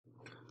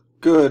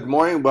Good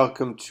morning.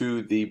 Welcome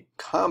to the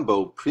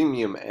combo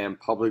premium and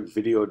public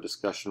video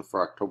discussion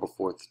for October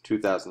 4th,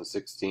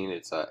 2016.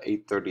 It's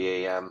 8:30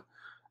 a.m.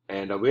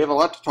 and we have a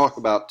lot to talk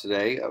about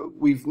today.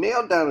 We've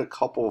nailed down a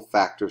couple of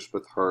factors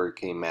with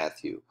Hurricane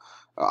Matthew.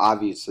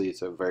 Obviously,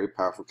 it's a very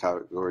powerful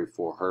category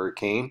 4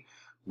 hurricane.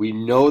 We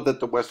know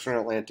that the Western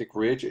Atlantic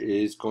Ridge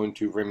is going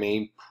to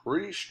remain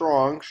pretty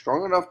strong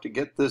enough to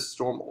get this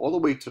storm all the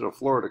way to the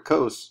Florida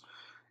coast.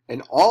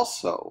 And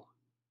also,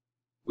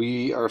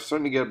 we are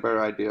starting to get a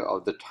better idea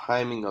of the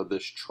timing of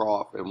this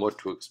trough and what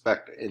to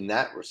expect in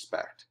that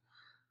respect.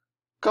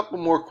 A couple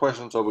more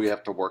questions that we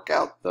have to work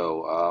out,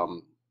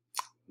 though,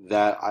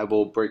 that I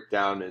will break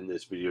down in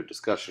this video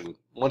discussion.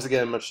 Once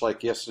again, much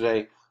like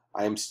yesterday,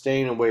 I am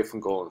staying away from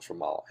going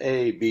from all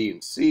A, B,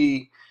 and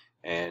C,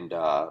 and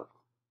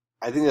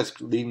I think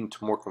that's leading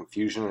to more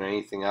confusion than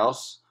anything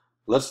else.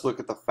 Let's look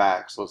at the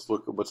facts. Let's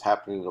look at what's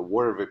happening in the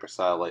water vapor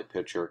satellite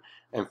picture,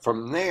 and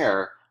from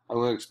there, I'm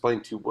going to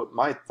explain to you what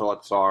my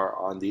thoughts are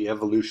on the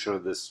evolution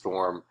of this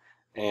storm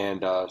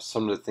and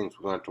some of the things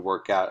we're going to have to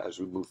work out as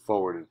we move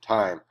forward in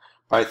time.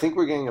 But I think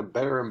we're getting a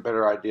better and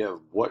better idea of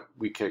what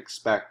we can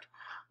expect.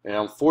 And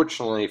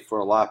unfortunately, for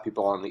a lot of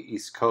people on the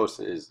East Coast,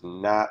 it is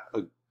not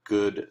a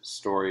good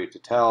story to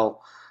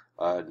tell.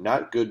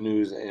 Not good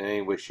news in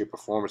any way, shape, or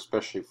form,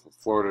 especially for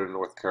Florida and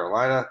North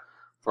Carolina.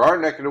 For our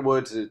neck of the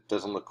woods, it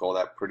doesn't look all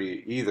that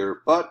pretty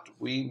either, but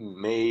we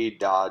may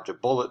dodge a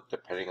bullet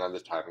depending on the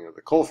timing of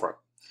the cold front.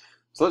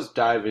 So let's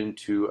dive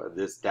into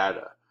this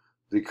data.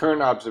 The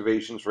current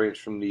observations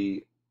range from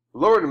the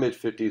lower to mid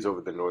 50s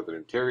over the northern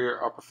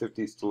interior, upper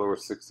 50s to lower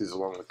 60s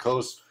along the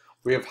coast.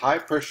 We have high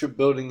pressure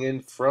building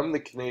in from the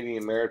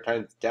Canadian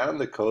Maritimes down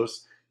the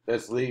coast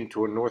that's leading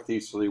to a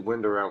northeasterly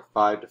wind around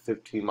 5 to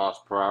 15 miles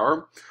per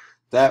hour.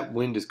 That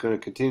wind is going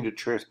to continue to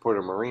transport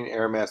a marine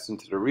air mass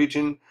into the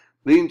region,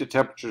 leading to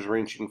temperatures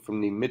ranging from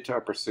the mid to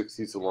upper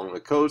 60s along the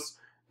coast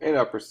and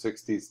upper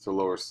 60s to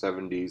lower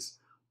 70s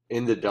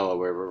in the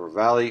Delaware River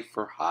Valley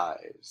for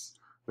highs.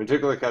 When we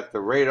take a look at the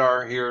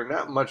radar here,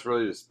 not much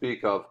really to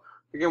speak of.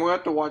 Again, we'll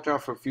have to watch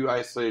out for a few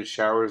isolated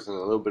showers and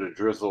a little bit of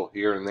drizzle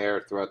here and there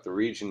throughout the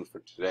region for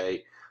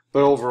today,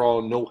 but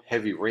overall no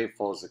heavy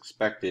rainfall is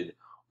expected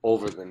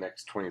over the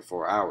next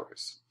 24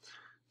 hours.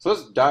 So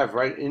let's dive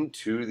right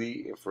into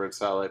the infrared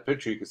satellite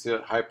picture. You can see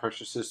that high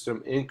pressure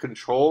system in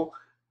control,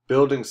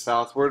 building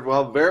southward.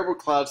 We'll have variable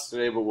clouds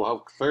today, but we'll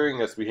have clearing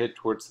as we head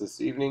towards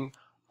this evening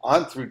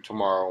on through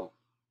tomorrow.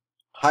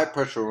 High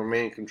pressure will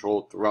remain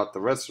controlled throughout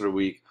the rest of the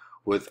week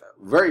with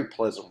very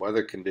pleasant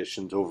weather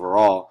conditions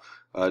overall.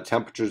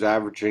 Temperatures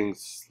averaging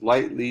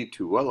slightly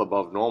to well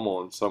above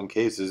normal in some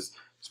cases,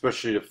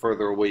 especially the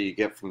further away you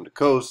get from the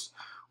coast,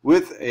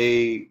 with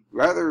a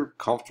rather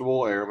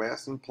comfortable air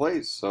mass in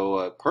place.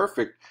 So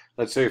perfect.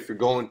 Let's say if you're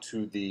going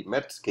to the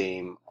Mets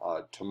game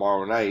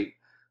tomorrow night,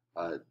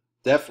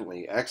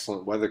 definitely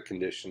excellent weather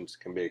conditions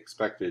can be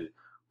expected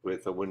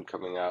with the wind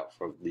coming out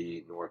from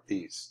the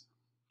northeast.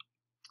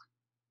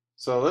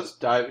 So let's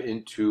dive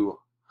into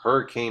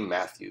Hurricane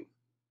Matthew.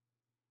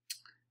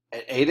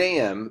 At 8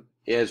 a.m.,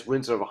 it has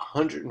winds of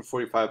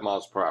 145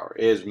 miles per hour.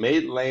 It has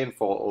made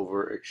landfall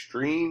over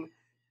extreme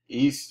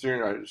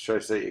eastern, or should I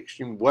say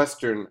extreme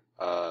western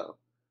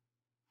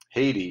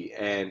Haiti,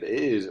 and it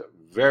is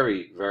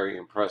very, very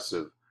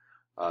impressive.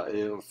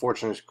 It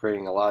unfortunately is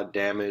creating a lot of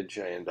damage,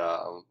 and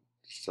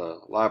just a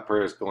lot of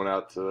prayers going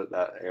out to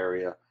that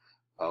area.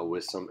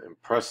 With some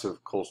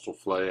impressive coastal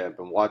flooding. I've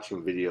been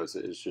watching videos.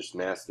 It's just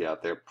nasty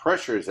out there.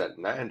 Pressure is at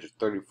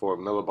 934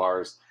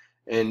 millibars.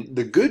 And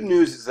the good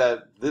news is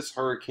that this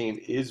hurricane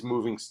is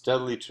moving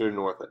steadily to the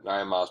north at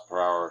 9 miles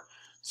per hour.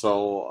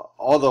 So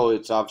although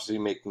it's obviously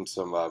making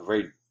some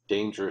very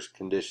dangerous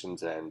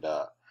conditions and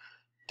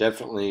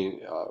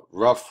definitely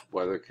rough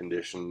weather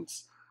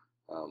conditions,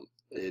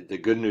 the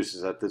good news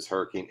is that this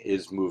hurricane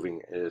is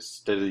moving at a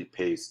steady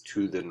pace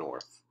to the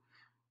north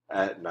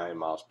at 9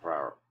 miles per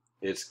hour.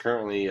 It's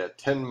currently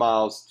 10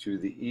 miles to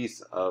the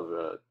east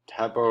of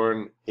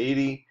Taborn,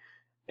 Haiti.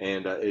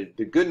 And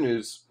the good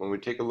news, when we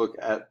take a look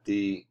at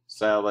the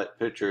satellite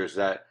picture, is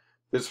that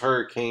this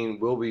hurricane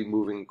will be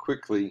moving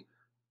quickly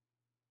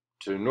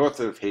to the north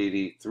of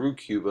Haiti, through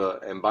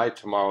Cuba, and by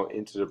tomorrow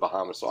into the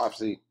Bahamas. So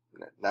obviously,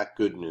 not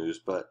good news,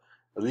 but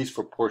at least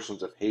for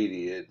portions of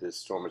Haiti,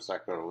 this storm is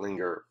not going to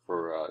linger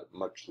for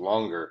much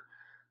longer.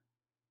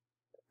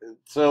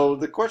 So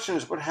the question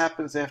is, what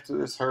happens after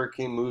this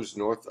hurricane moves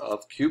north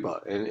of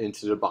Cuba and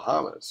into the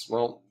Bahamas?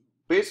 Well,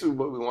 basically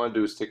what we want to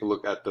do is take a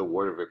look at the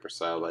water vapor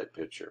satellite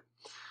picture.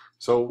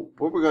 So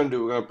what we're going to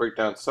do, we're going to break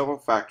down several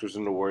factors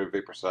in the water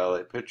vapor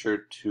satellite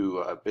picture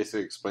to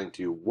basically explain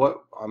to you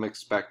what I'm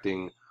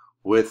expecting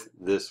with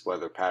this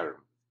weather pattern.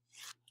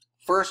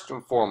 First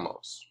and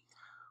foremost,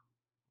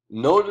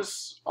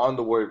 notice on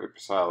the water vapor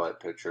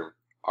satellite picture,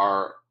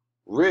 our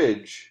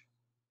ridge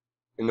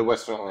in the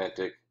Western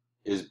Atlantic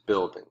is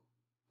building,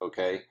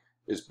 okay?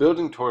 Is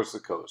building towards the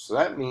coast. So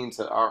that means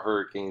that our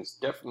hurricane is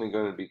definitely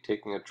going to be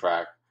taking a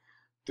track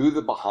through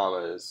the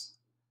Bahamas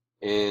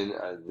in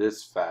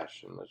this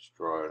fashion. Let's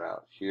draw it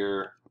out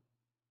here.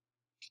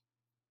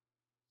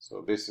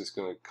 So basically it's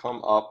going to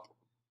come up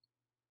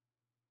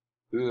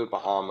through the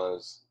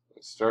Bahamas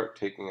and start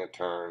taking a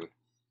turn.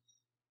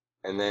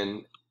 And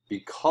then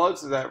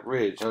because of that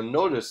ridge, now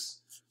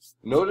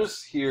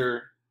notice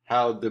here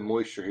how the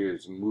moisture here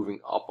is moving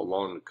up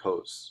along the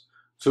coast.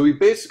 So we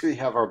basically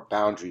have our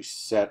boundary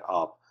set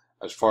up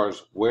as far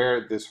as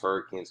where this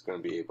hurricane is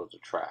going to be able to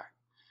track.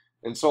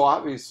 And so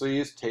obviously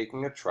it's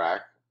taking a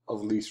track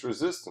of least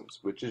resistance,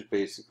 which is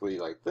basically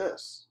like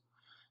this.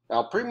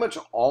 Now pretty much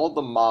all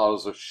the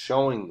models are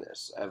showing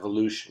this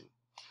evolution.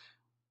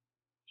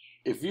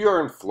 If you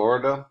are in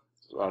Florida,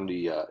 on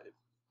the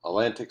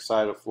Atlantic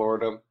side of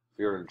Florida, if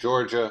you're in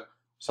Georgia,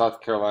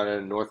 South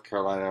Carolina, North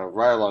Carolina,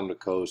 right along the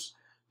coast,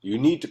 you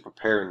need to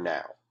prepare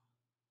now.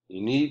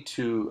 You need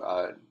to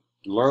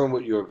learn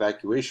what your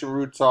evacuation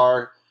routes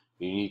are.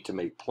 You need to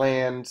make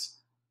plans.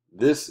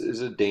 This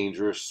is a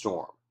dangerous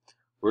storm.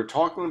 We're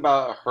talking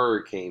about a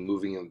hurricane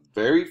moving in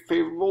very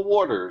favorable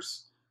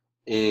waters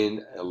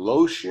in a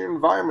low shear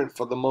environment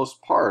for the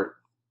most part,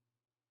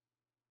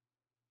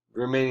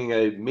 remaining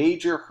a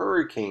major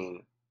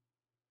hurricane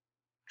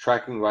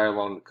tracking right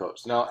along the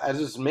coast. Now,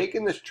 as it's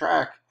making this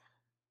track,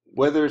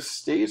 whether it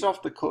stays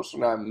off the coast or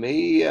not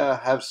may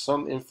have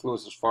some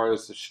influence as far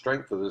as the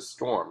strength of this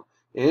storm.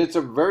 And it's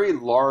a very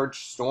large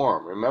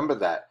storm. Remember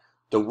that.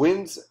 The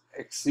winds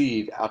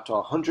exceed out to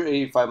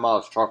 185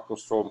 miles tropical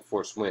storm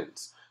force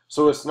winds.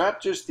 So it's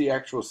not just the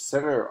actual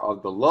center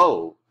of the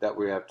low that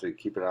we have to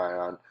keep an eye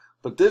on,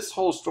 but this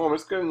whole storm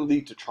is going to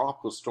lead to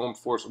tropical storm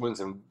force winds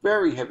and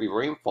very heavy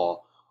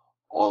rainfall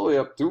all the way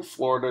up through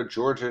Florida,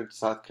 Georgia,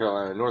 South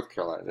Carolina, North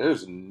Carolina.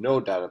 There's no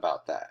doubt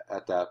about that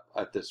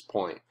at this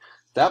point.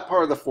 That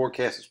part of the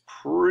forecast is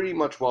pretty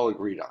much well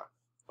agreed on.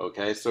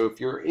 Okay, so if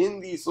you're in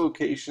these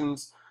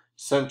locations,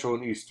 central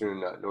and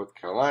eastern North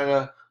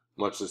Carolina,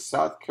 much of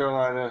South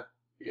Carolina,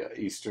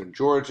 eastern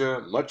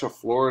Georgia, much of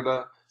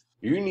Florida,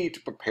 you need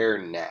to prepare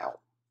now.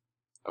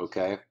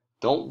 Okay,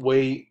 don't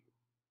wait,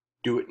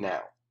 do it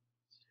now.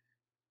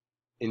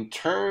 In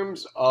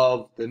terms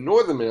of the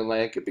northern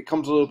Mid-Atlantic, it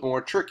becomes a little bit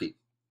more tricky.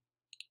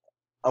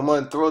 I'm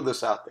going to throw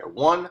this out there.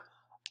 One,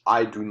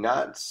 I do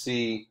not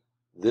see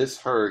this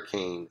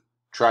hurricane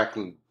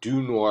tracking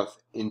due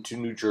north into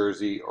New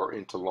Jersey or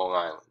into Long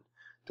Island.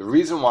 The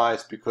reason why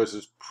is because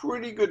there's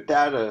pretty good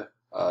data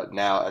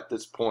now at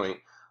this point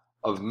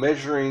of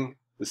measuring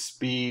the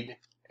speed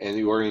and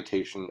the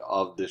orientation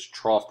of this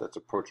trough that's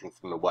approaching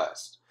from the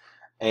west.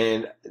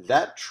 And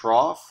that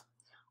trough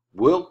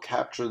will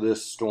capture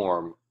this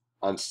storm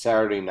on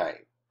Saturday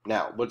night.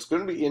 Now, what's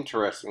going to be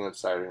interesting on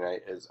Saturday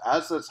night is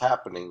as that's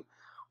happening,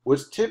 what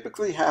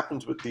typically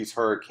happens with these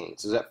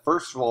hurricanes is that,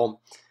 first of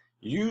all,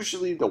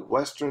 usually the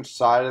western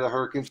side of the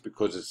hurricanes,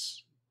 because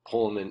it's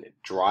pulling in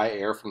dry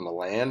air from the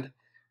land,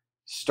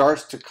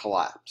 starts to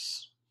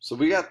collapse. So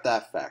we got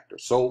that factor.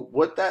 So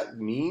what that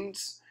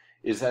means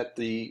is that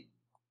the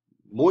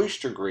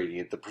moisture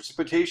gradient, the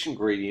precipitation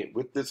gradient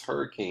with this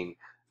hurricane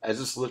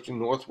as it's lifting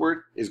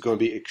northward is going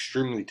to be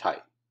extremely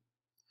tight.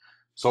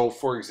 So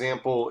for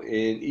example,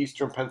 in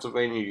eastern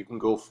Pennsylvania, you can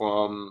go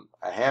from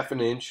a half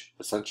an inch,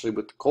 essentially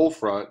with the cold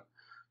front,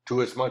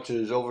 to as much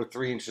as over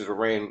 3 inches of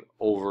rain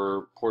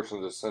over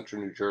portions of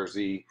central New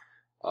Jersey,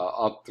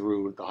 up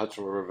through the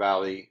Hudson River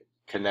Valley,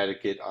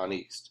 Connecticut on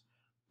east.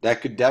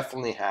 That could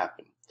definitely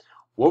happen.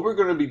 What we're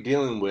going to be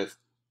dealing with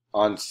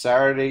on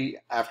Saturday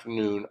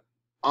afternoon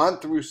on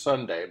through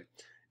Sunday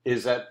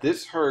is that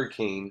this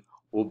hurricane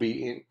will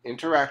be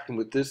interacting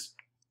with this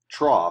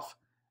trough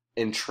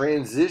and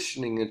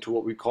transitioning into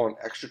what we call an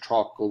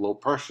extratropical low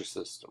pressure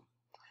system.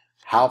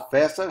 How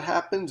fast that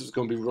happens is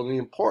going to be really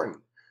important,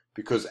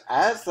 because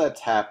as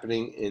that's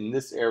happening in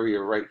this area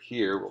right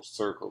here, we'll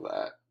circle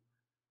that,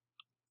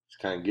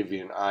 just kind of give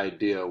you an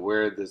idea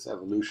where this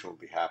evolution will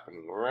be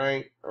happening,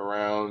 right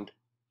around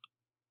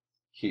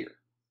here.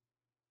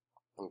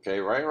 Okay,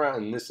 right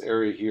around in this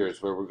area here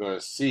is where we're going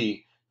to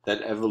see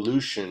that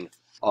evolution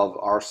of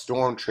our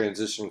storm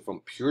transitioning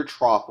from pure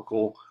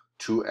tropical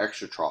to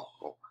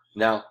extratropical.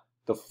 Now,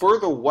 the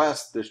further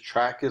west this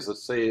track is,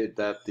 let's say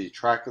that the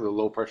track of the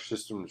low pressure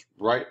system is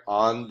right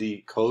on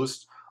the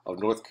coast of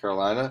North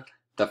Carolina,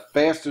 the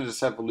faster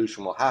this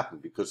evolution will happen,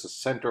 because the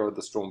center of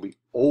the storm will be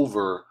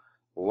over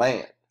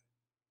land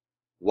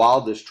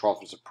while this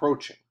trough is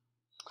approaching.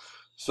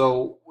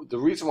 So the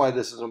reason why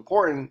this is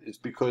important is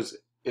because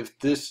if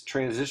this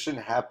transition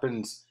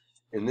happens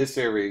in this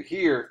area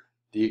here,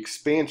 the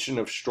expansion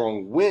of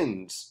strong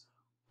winds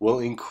will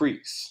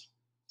increase.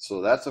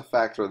 So that's a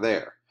factor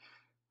there.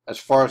 As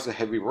far as the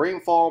heavy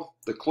rainfall,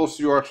 the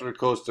closer you are to the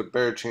coast, the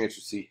better chance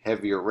you see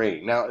heavier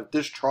rain. Now, if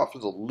this trough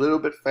is a little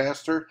bit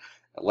faster,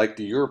 like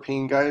the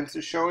European guidance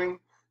is showing,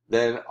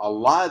 then a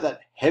lot of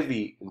that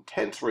heavy,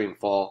 intense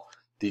rainfall,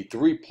 the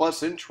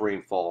 3+ inch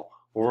rainfall,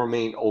 will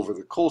remain over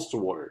the coastal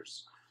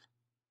waters.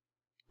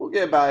 We'll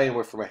get about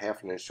anywhere from a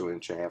half an inch to an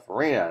inch and a half of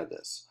rain out of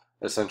this,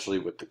 essentially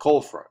with the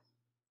cold front.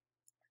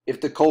 If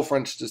the cold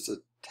front's just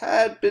a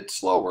tad bit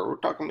slower, we're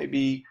talking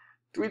maybe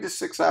 3 to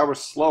 6 hours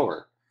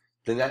slower,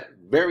 then that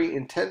very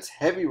intense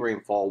heavy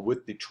rainfall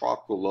with the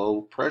tropical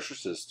low pressure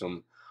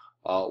system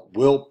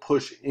will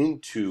push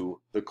into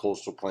the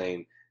coastal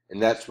plain,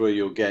 and that's where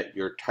you'll get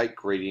your tight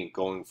gradient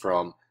going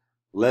from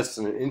less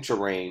than an inch of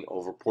rain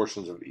over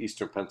portions of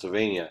eastern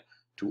Pennsylvania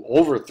to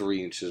over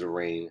 3 inches of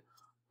rain.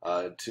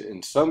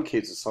 In some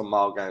cases, some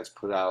model guides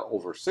put out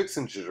over 6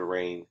 inches of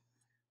rain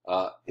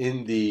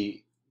in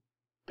the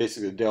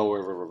basically the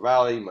Delaware River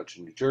Valley, much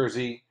of New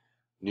Jersey,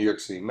 New York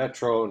City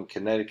Metro, and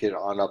Connecticut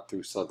on up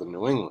through southern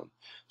New England.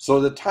 So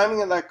the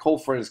timing of that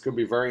cold front is going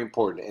to be very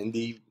important, and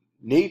the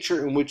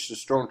nature in which the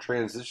storm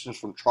transitions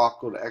from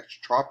tropical to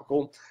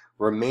extratropical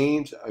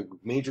remains a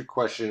major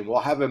question and will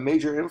have a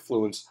major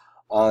influence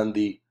on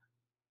the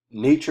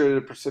nature of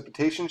the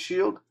precipitation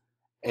shield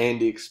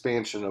and the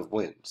expansion of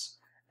winds.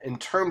 In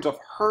terms of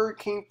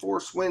hurricane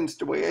force winds,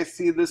 the way I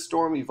see this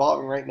storm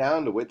evolving right now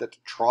and the way that the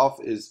trough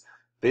is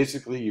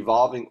basically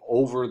evolving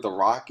over the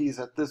Rockies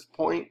at this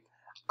point,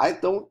 I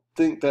don't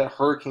think that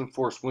hurricane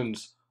force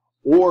winds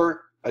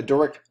or a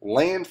direct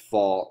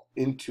landfall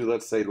into,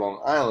 let's say, Long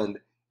Island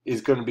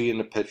is going to be in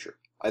the picture.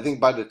 I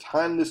think by the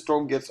time this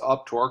storm gets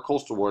up to our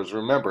coastal waters,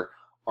 remember,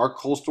 our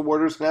coastal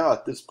waters now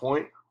at this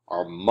point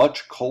are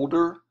much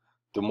colder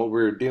than what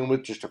we were dealing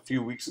with just a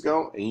few weeks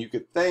ago, and you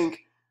could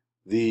thank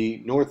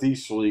the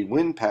northeasterly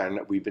wind pattern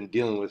that we've been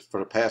dealing with for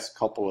the past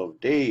couple of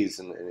days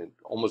and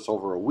almost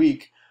over a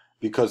week,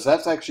 because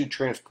that's actually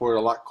transported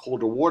a lot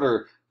colder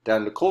water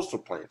down the coastal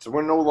plain. So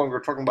we're no longer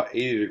talking about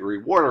 80-degree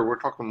water, we're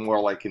talking more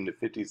like in the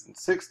 50s and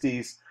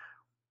 60s,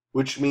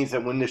 which means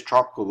that when this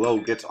tropical low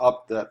gets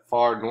up that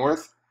far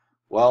north,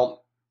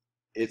 well,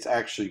 it's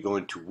actually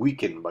going to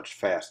weaken much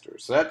faster.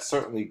 So that's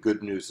certainly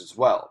good news as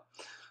well.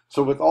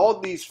 So with all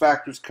these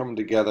factors coming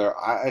together,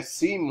 I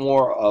see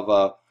more of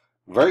a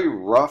very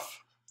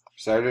rough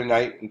Saturday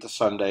night into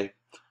Sunday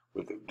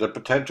with the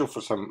potential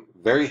for some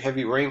very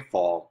heavy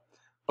rainfall,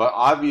 but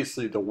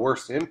obviously the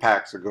worst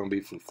impacts are going to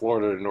be from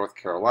Florida to North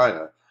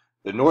Carolina.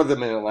 The northern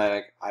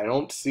Mid-Atlantic, I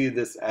don't see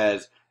this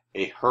as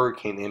a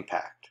hurricane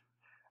impact.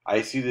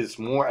 I see this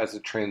more as a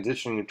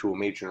transition into a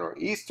major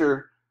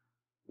nor'easter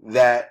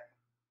that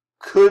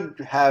could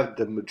have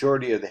the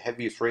majority of the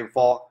heaviest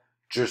rainfall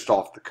just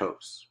off the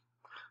coast.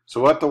 So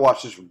we'll have to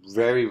watch this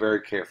very,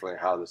 very carefully on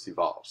how this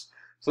evolves.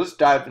 So let's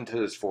dive into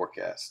this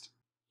forecast.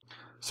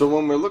 So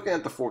when we're looking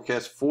at the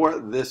forecast for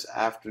this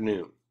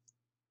afternoon,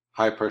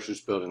 high pressure is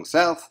building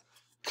south,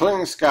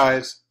 clearing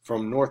skies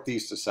from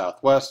northeast to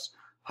southwest,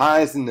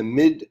 highs in the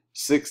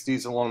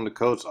mid-60s along the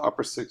coast,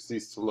 upper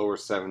 60s to lower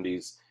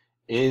 70s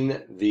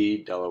in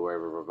the Delaware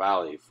River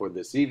Valley. For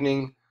this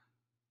evening,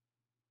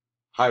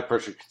 high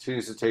pressure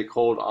continues to take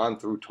hold on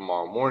through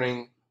tomorrow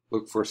morning.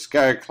 Look for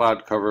scattered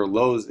cloud cover,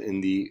 lows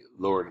in the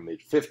lower to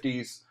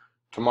mid-50s.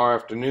 Tomorrow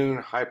afternoon,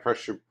 high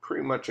pressure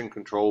pretty much in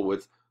control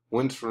with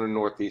winds from the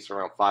northeast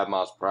around 5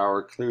 miles per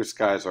hour. Clear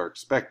skies are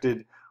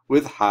expected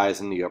with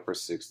highs in the upper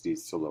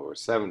 60s to lower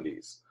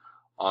 70s.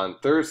 On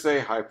Thursday,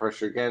 high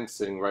pressure again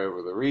sitting right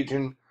over the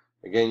region.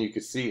 Again, you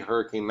can see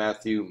Hurricane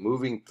Matthew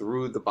moving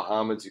through the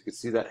Bahamas. You can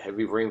see that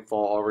heavy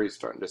rainfall already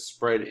starting to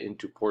spread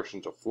into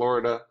portions of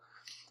Florida.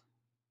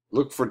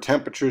 Look for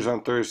temperatures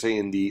on Thursday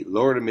in the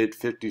lower to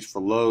mid-50s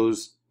for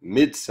lows,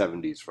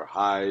 mid-70s for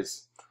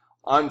highs.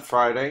 On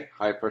Friday,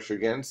 high pressure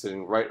again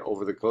sitting right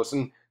over the coast.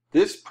 And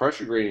this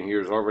pressure gradient here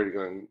is already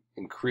going to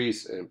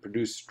increase and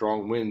produce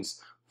strong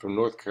winds from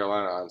North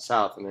Carolina on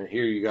south. And then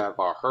here you have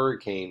our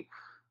hurricane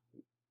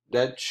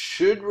that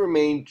should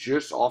remain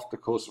just off the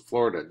coast of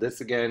Florida.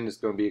 This again is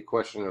going to be a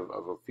question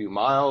of a few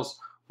miles,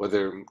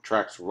 whether it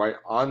tracks right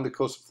on the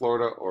coast of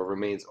Florida or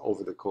remains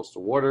over the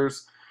coastal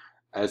waters.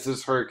 As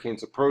this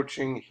hurricane's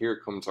approaching, here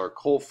comes our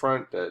cold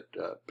front that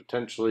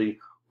potentially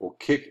will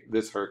kick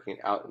this hurricane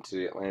out into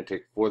the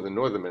Atlantic for the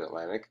northern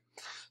Mid-Atlantic.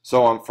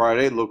 So on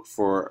Friday, look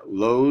for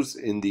lows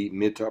in the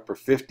mid to upper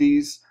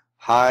 50s,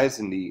 highs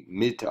in the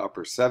mid to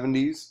upper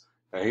 70s.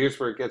 Now here's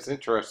where it gets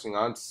interesting.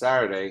 On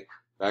Saturday,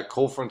 that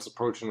cold front's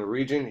approaching the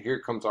region. Here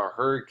comes our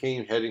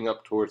hurricane heading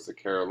up towards the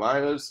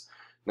Carolinas.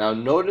 Now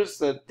notice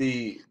that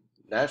the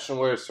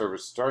National Weather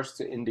Service starts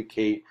to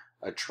indicate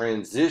a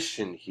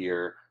transition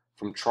here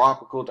from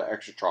tropical to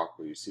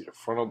extratropical. You see the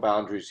frontal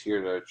boundaries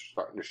here that are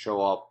starting to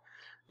show up.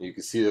 You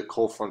can see the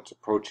cold fronts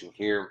approaching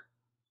here.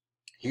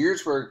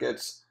 Here's where it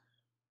gets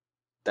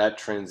that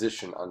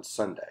transition on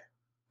Sunday,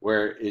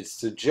 where it's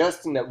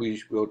suggesting that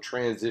we will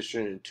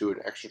transition into an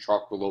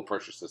extratropical low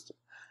pressure system.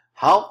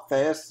 How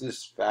fast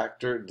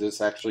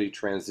this actually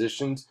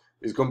transitions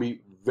is going to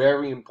be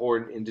very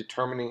important in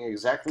determining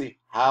exactly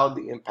how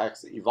the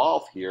impacts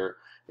evolve here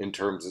in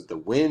terms of the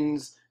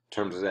winds, in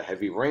terms of the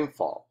heavy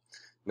rainfall.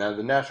 Now,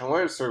 the National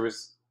Weather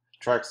Service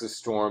tracks this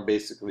storm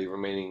basically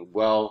remaining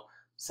well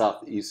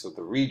southeast of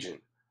the region.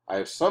 I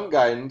have some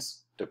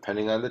guidance,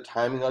 depending on the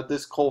timing of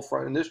this cold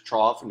front and this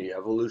trough and the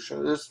evolution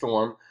of this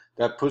storm,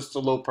 that puts the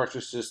low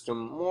pressure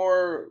system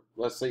more,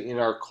 let's say, in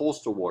our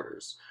coastal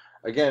waters.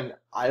 Again,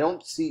 I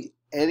don't see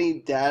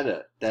any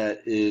data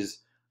that is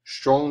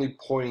strongly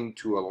pointing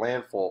to a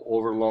landfall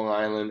over Long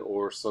Island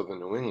or southern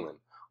New England.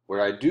 What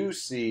I do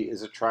see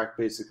is a track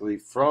basically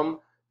from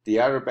the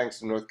Outer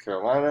Banks of North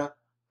Carolina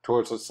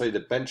towards, let's say, the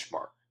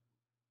benchmark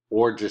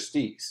or just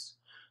east.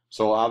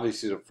 So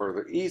obviously the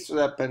further east of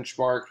that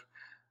benchmark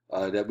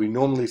that we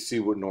normally see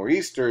with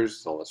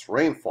nor'easters, the less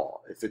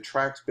rainfall. If it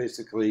tracks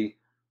basically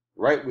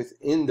right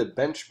within the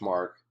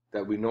benchmark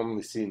that we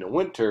normally see in the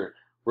winter,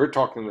 we're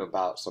talking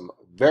about some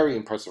very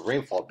impressive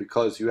rainfall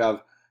because you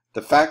have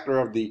the factor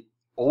of the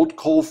old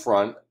cold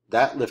front,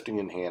 that lifting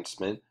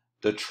enhancement,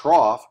 the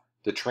trough,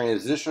 the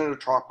transition to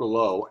tropical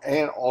low,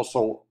 and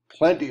also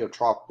plenty of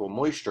tropical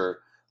moisture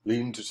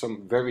leading to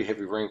some very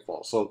heavy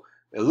rainfall. So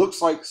it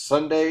looks like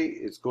Sunday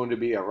is going to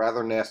be a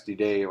rather nasty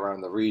day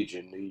around the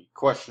region. The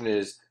question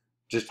is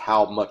just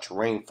how much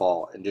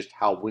rainfall and just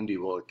how windy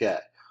will it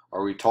get.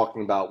 Are we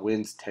talking about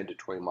winds 10 to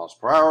 20 miles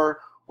per hour?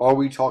 Or are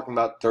we talking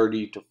about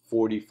 30 to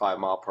 45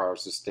 mile per hour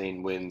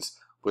sustained winds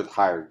with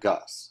higher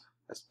gusts?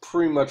 That's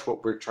pretty much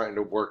what we're trying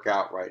to work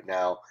out right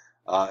now.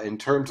 In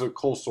terms of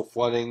coastal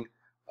flooding,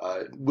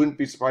 wouldn't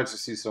be surprised to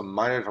see some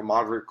minor to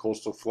moderate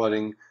coastal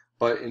flooding.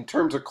 But in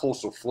terms of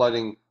coastal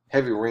flooding,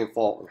 heavy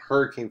rainfall, and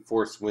hurricane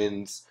force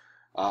winds,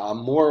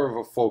 more of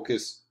a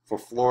focus for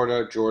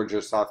Florida,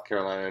 Georgia, South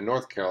Carolina, and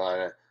North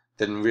Carolina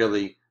than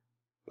really,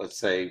 let's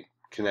say,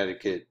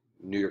 Connecticut,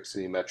 New York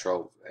City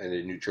Metro, and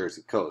the New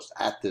Jersey coast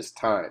at this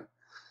time.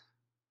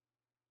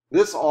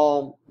 This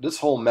whole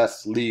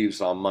mess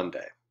leaves on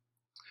Monday.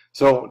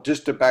 So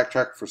just to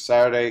backtrack for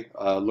Saturday,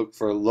 look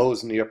for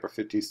lows in the upper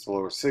 50s to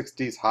lower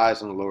 60s,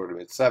 highs in the lower to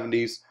mid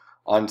 70s.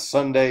 On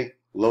Sunday,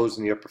 lows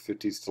in the upper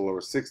 50s to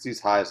lower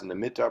 60s, highs in the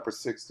mid to upper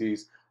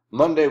 60s.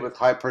 Monday with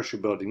high pressure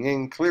building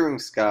in, clearing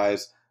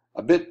skies,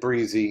 a bit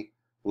breezy,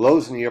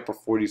 lows in the upper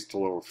 40s to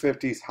lower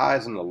 50s,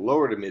 highs in the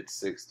lower to mid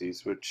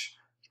 60s, which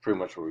is pretty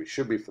much where we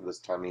should be for this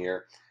time of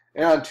year.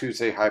 And on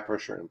Tuesday, high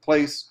pressure in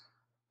place,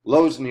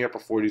 lows in the upper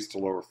 40s to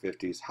lower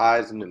 50s,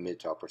 highs in the mid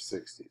to upper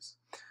 60s.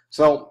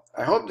 So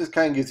I hope this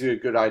kind of gives you a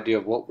good idea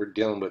of what we're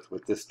dealing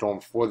with this storm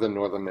for the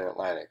northern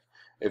mid-Atlantic.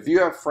 If you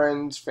have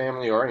friends,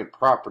 family, or any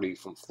property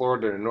from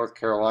Florida to North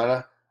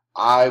Carolina,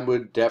 I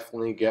would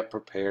definitely get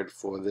prepared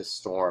for this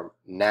storm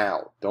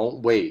now.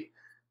 Don't wait.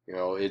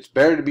 It's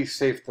better to be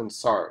safe than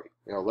sorry.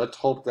 Let's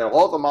hope that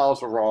all the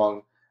models are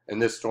wrong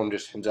and this storm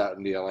just heads out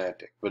in the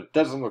Atlantic. But it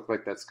doesn't look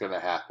like that's going to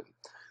happen.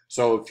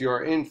 So if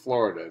you're in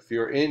Florida, if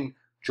you're in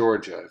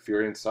Georgia, if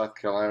you're in South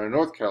Carolina,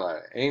 North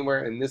Carolina,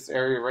 anywhere in this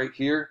area right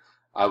here,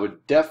 I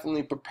would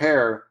definitely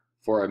prepare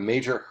for a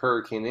major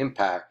hurricane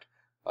impact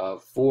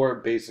for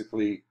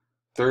basically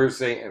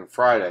Thursday and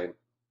Friday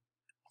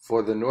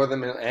for the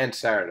northern and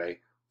Saturday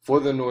for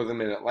the northern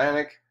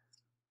mid-Atlantic.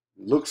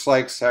 Looks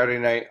like Saturday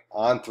night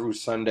on through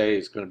Sunday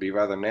is going to be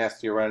rather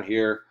nasty around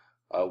here,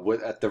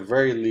 with at the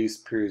very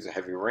least periods of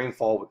heavy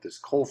rainfall with this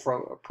cold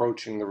front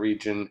approaching the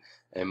region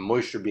and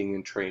moisture being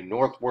entrained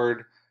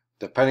northward.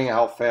 Depending on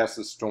how fast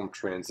the storm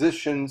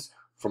transitions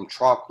from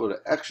tropical to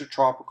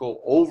extratropical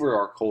over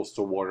our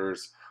coastal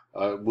waters,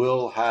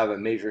 will have a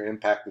major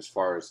impact as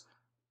far as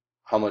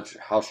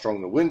how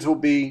strong the winds will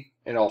be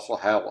and also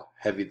how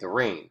heavy the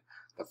rain.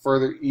 The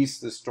further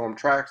east the storm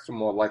tracks, the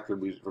more likely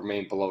we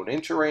remain below an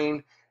inch of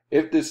rain.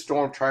 If this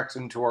storm tracks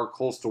into our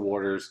coastal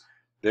waters,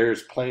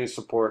 there's plenty of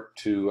support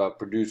to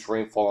produce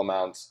rainfall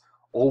amounts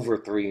over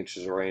 3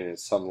 inches of rain in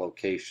some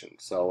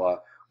locations.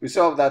 So we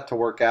still have that to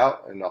work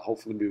out, and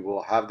hopefully we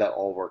will have that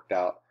all worked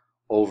out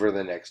over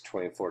the next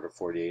 24 to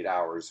 48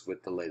 hours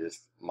with the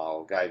latest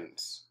model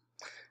guidance.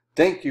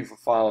 Thank you for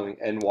following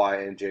NY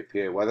and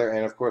JPA weather,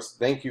 and of course,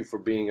 thank you for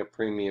being a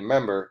premium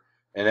member.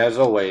 And as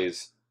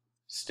always,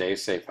 stay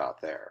safe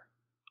out there.